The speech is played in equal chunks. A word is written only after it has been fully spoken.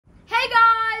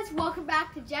welcome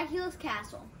back to Jackula's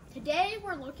Castle. Today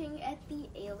we're looking at the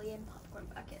alien popcorn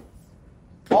buckets.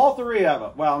 All three of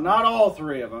them. Well, not all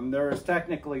three of them. There's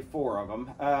technically four of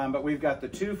them. But we've got the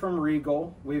two from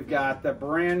Regal. We've got the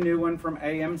brand new one from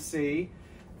AMC.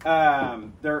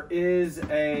 There is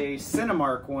a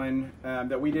Cinemark one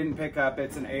that we didn't pick up.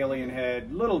 It's an alien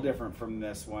head, little different from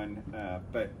this one.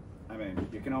 But, I mean,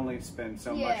 you can only spend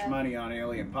so much money on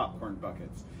alien popcorn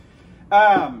buckets.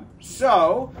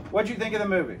 So, what'd you think of the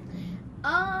movie?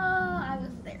 I was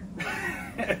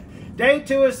there. Day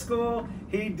 2 of school.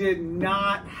 He did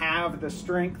not have the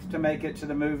strength to make it to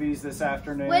the movies this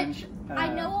afternoon. Which I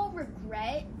know I'll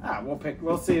regret.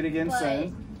 We'll see it again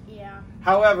soon. Yeah.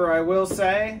 However, I will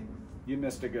say you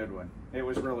missed a good one. It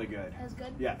was really good. That was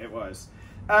good? Yeah, it was.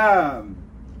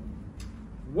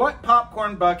 What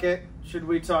popcorn bucket should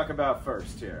we talk about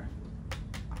first here?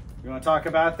 You want to talk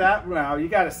about that? Well, you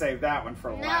got to save that one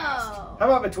for last. How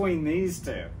about between these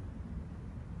two?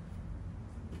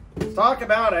 Let's talk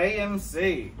about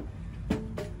AMC.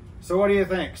 So what do you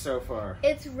think so far?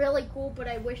 It's really cool, but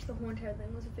I wish the whole entire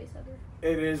thing was a facehugger.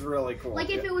 It is really cool.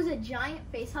 Like if it was a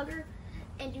giant facehugger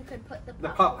and you could put the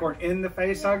popcorn in the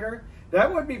facehugger,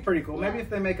 that would be pretty cool. Maybe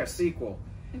if they make a sequel.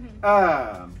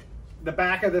 The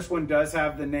back of this one does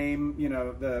have the name, you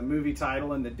know, the movie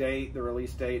title and the date, the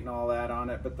release date and all that on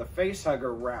it, but the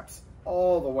facehugger wraps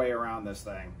all the way around this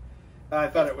thing. I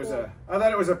thought it was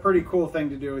a pretty cool thing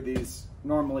to do with these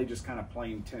normally just kind of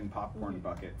plain tin popcorn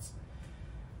buckets.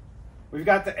 We've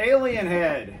got the alien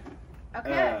head,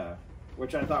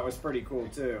 which I thought was pretty cool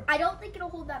too. I don't think it'll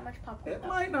hold that much popcorn. It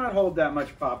might not hold that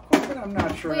much popcorn, but I'm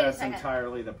not sure that's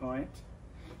entirely the point.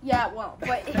 Yeah, it won't,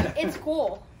 but it's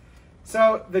cool.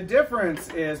 So the difference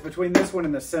is between this one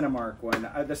and the Cinemark one.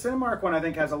 The Cinemark one I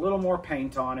think has a little more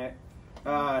paint on it.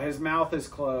 His mouth is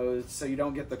closed, so you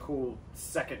don't get the cool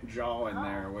second jaw in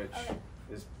there, which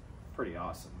is pretty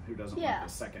awesome. Who doesn't want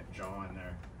the second jaw in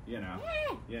there? You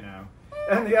know.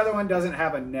 And the other one doesn't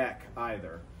have a neck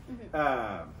either.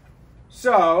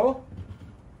 So,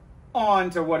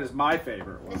 on to what is my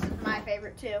favorite one. This is my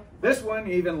favorite too. This one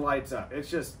even lights up. It's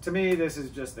just, to me, this is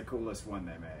just the coolest one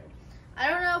they made. I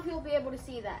don't know if you'll be able to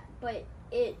see that, but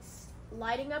it's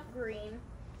lighting up green.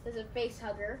 There's a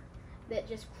facehugger that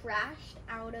just crashed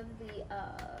out of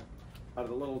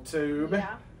the little tube.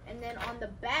 Yeah, and then on the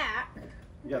back,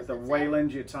 you got the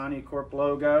Weyland-Yutani Corp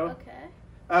logo. Okay.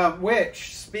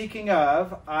 Which, speaking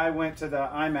of, I went to the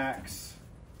IMAX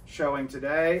showing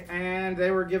today, and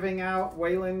they were giving out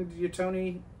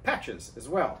Weyland-Yutani patches as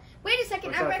well. Wait a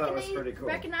second, I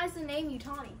recognize the name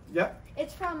Yutani. Yep.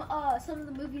 It's from some of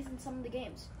the movies and some of the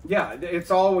games. Yeah, it's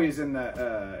always in the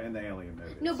Alien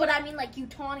movies. No, but I mean, like,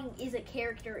 Yutani is a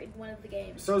character in one of the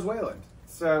games. So is Weyland.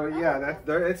 So yeah,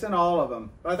 it's in all of them.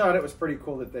 I thought it was pretty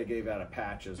cool that they gave out a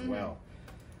patch as well.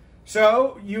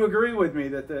 So you agree with me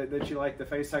that you like the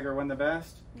facehugger one the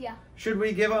best? Yeah. Should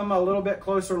we give them a little bit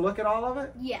closer look at all of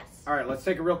it? Yes. All right, let's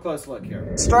take a real close look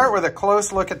here. Start with a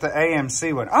close look at the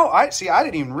AMC one. Oh, I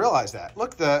didn't even realize that.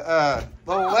 Look, the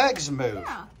little legs move.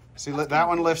 Yeah. See, that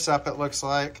one lifts up, it looks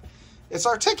like. It's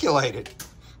articulated.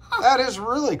 That is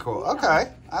really cool.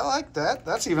 Okay, I like that.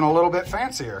 That's even a little bit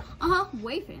fancier.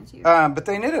 Way fancier. But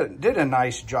they did a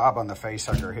nice job on the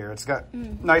facehugger here. It's got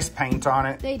nice paint on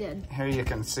it. They did. Here you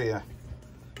can see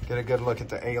get a good look at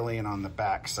the alien on the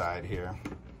back side here.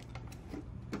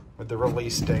 With the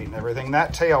release date and everything.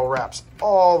 That tail wraps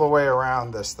all the way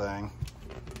around this thing.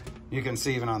 You can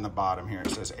see even on the bottom here, it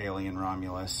says Alien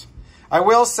Romulus. I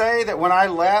will say that when I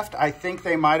left, I think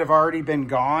they might have already been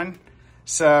gone.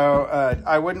 So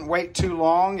I wouldn't wait too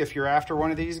long if you're after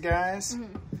one of these guys.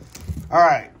 All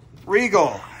right,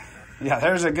 Regal. Yeah,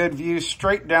 there's a good view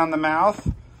straight down the mouth.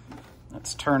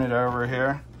 Let's turn it over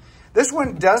here. This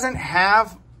one doesn't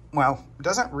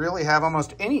really have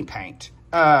almost any paint.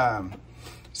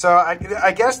 So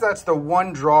I guess that's the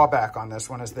one drawback on this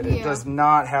one is that it does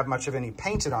not have much of any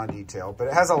painted on detail, but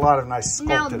it has a lot of nice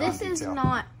sculpted on detail. Now this is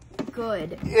not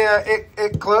good. Yeah,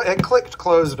 it clicked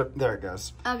closed. There it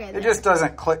goes. Okay. It just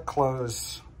doesn't click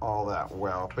close all that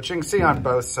well. But you can see on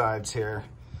both sides here,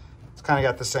 it's kind of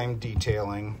got the same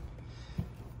detailing.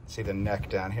 See the neck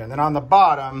down here. And then on the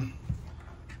bottom,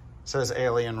 it says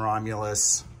Alien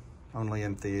Romulus, only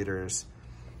in theaters.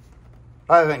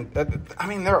 I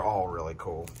mean, they're all really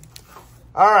cool.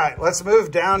 All right, let's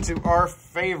move down to our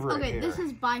favorite here. This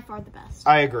is by far the best.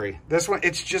 I agree. This one,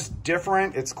 it's just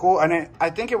different. It's cool. And I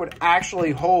think it would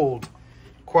actually hold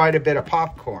quite a bit of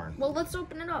popcorn. Well, let's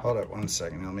open it up. Hold it 1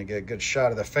 second. Let me get a good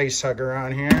shot of the facehugger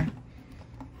on here.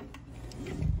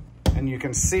 And you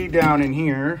can see down in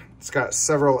here, it's got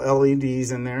several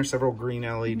LEDs in there, several green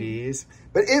LEDs.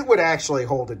 But it would actually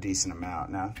hold a decent amount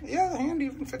now. Yeah, the hand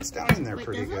even fits down in there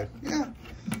pretty good. Yeah.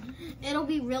 It'll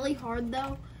be really hard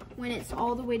though when it's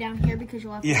all the way down here because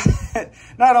you'll have to... Yeah,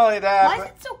 not only that. Why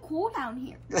is it so cool down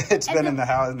here? It's been in the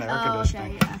house, in the air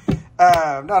conditioning. Okay,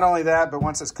 yeah. Not only that, but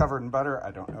once it's covered in butter,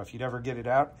 I don't know if you'd ever get it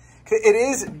out. It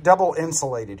is double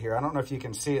insulated here. I don't know if you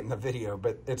can see it in the video,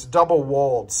 but it's double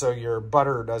walled so your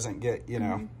butter doesn't get, you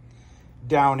know,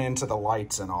 down into the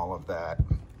lights and all of that.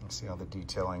 You see all the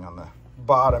detailing on the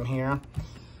bottom here.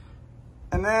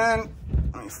 And then,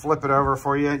 let me flip it over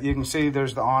for you. You can see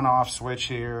there's the on-off switch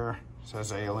here. It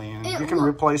says Alien. You can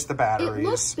replace the batteries. It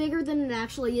looks bigger than it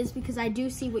actually is because I do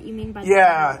see what you mean by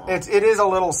yeah, it is a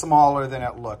little smaller than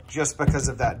it looked just because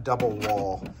of that double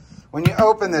wall. When you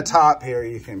open the top here,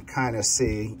 you can kind of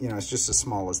see, you know, it's just as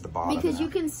small as the bottom. Because you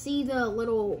can see the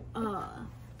little line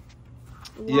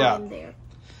there.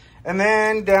 And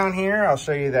then down here, I'll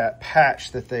show you that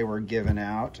patch that they were giving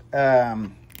out.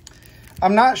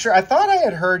 I'm not sure. I thought I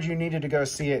had heard you needed to go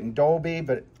see it in Dolby,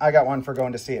 but I got one for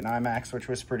going to see it in IMAX, which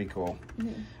was pretty cool.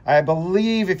 I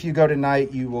believe if you go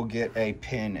tonight, you will get a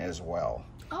pin as well.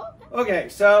 Okay,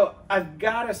 so I've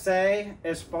got to say,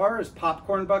 as far as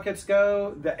popcorn buckets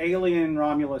go, the Alien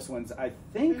Romulus ones, I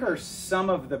think are some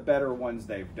of the better ones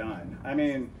they've done. I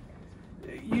mean,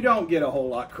 you don't get a whole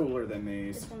lot cooler than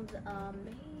these. This one's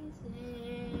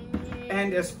amazing.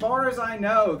 And as far as I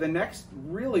know, the next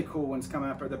really cool ones coming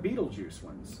up are the Beetlejuice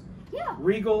ones. Yeah.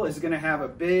 Regal is going to have a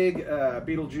big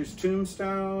Beetlejuice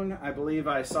tombstone. I believe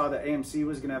I saw that AMC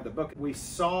was going to have the book. We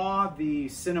saw the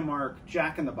Cinemark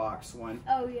Jack in the Box one.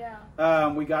 Oh, yeah.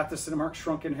 We got the Cinemark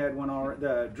Shrunken Head one,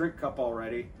 the drink cup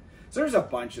already. So there's a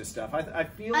bunch of stuff. I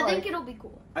think it'll be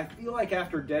cool. I feel like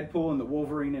after Deadpool and the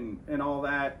Wolverine and all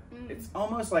that, it's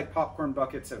almost like popcorn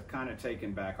buckets have kind of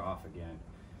taken back off again.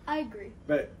 I agree.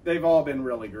 But they've all been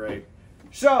really great.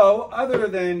 So, other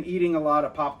than eating a lot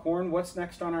of popcorn, what's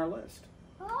next on our list?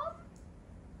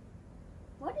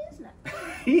 What is next?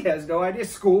 He has no idea.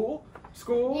 School?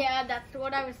 Yeah, that's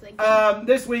what I was thinking.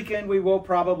 This weekend we will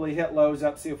probably hit Lowe's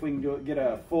up, see if we can get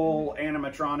a full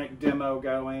animatronic demo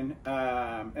going.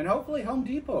 And hopefully Home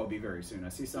Depot will be very soon. I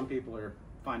see some people are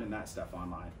finding that stuff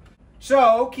online.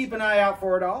 So, keep an eye out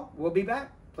for it all. We'll be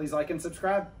back. Please like and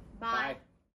subscribe. Bye. Bye.